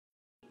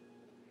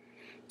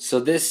So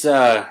this is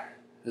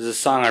a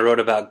song I wrote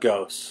about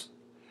ghosts.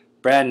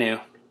 Brand new.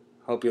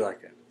 Hope you like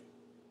it.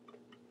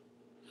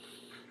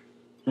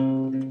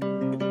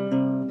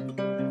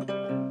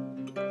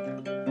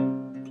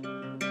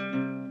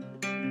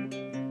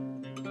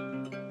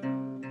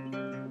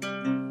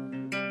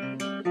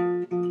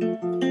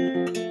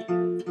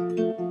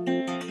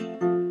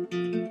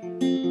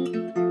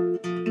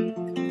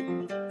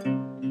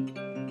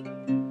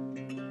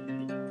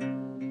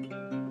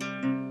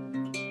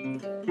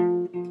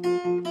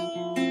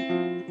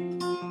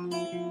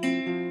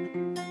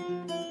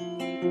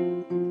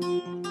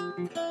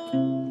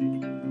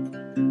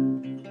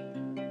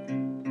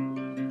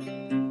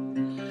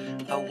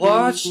 I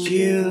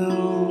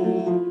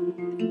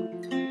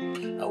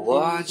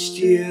watched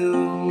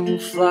you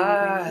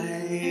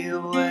fly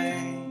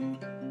away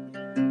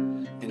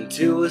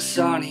into a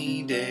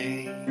sunny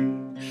day,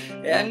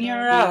 and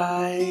your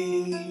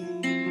eyes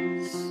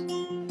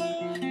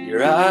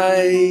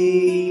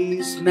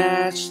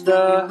matched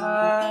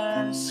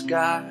the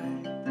sky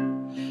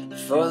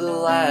for the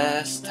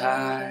last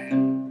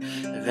time.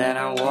 Then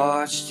I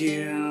watched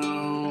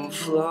you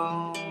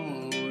float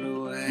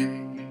away.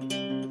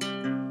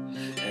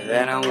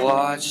 Then I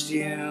watched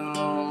you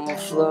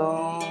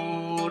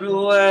float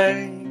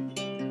away.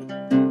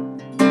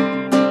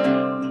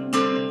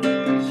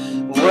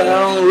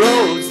 Well,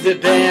 roads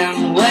that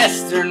bend,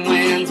 western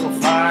winds will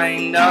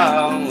find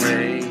our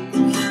way.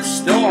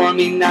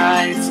 Stormy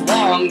nights,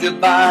 long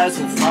goodbyes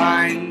will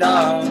find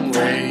our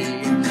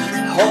way.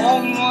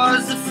 Home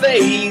was the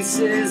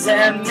faces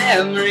and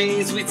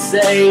memories we'd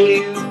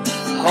save.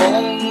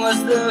 Home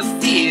was the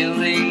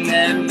feeling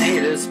that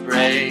made us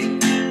brave.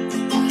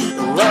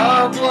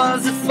 Love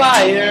was a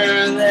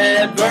fire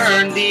that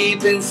burned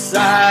deep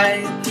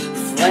inside,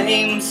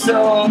 flame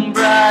so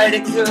bright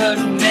it could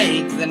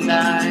make the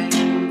night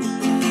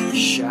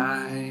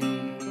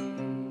shine.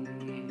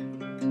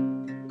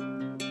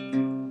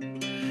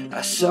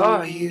 I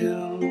saw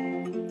you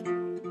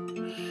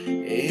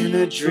in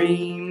a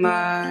dream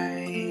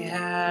I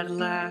had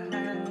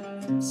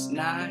last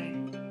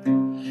night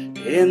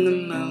in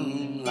the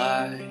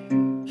moonlight,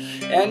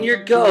 and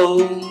your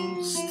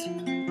ghost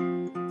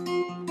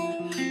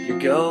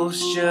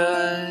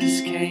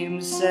just came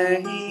to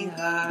say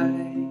hi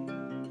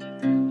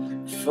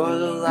for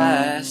the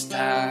last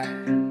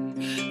time.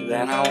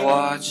 Then I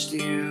watched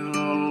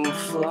you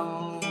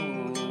float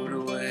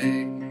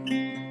away.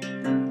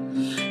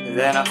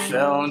 Then I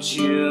felt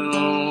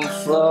you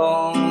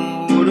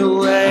float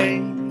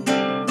away.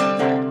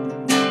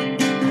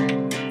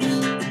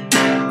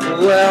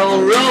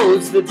 Well,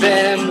 roads that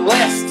bend,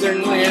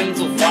 western winds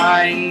will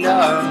find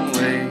our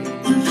way.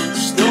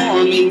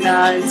 Stormy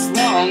nights,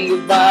 long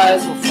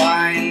goodbyes will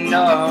find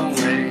our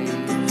way.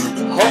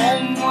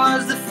 Home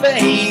was the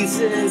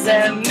faces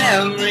and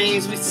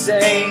memories we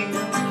say.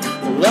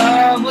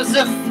 Love was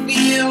a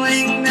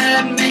feeling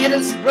that made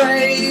us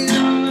brave.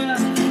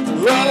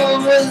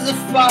 Love was a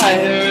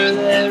fire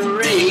that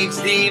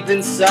raged deep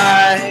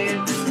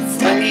inside,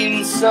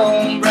 flame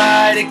so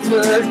bright it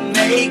could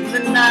make the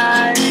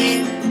night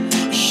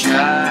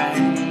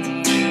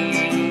shine,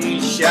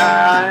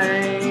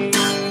 shine,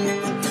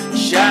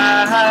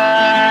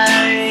 shine,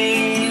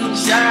 shine,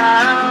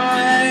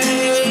 shine,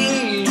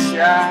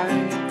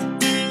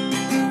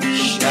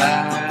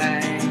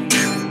 shine,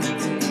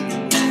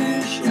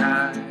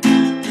 shine,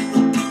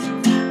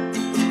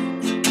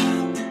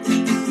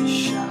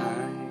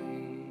 shine.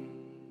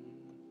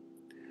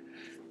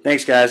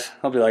 Thanks, guys.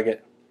 Hope you like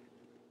it.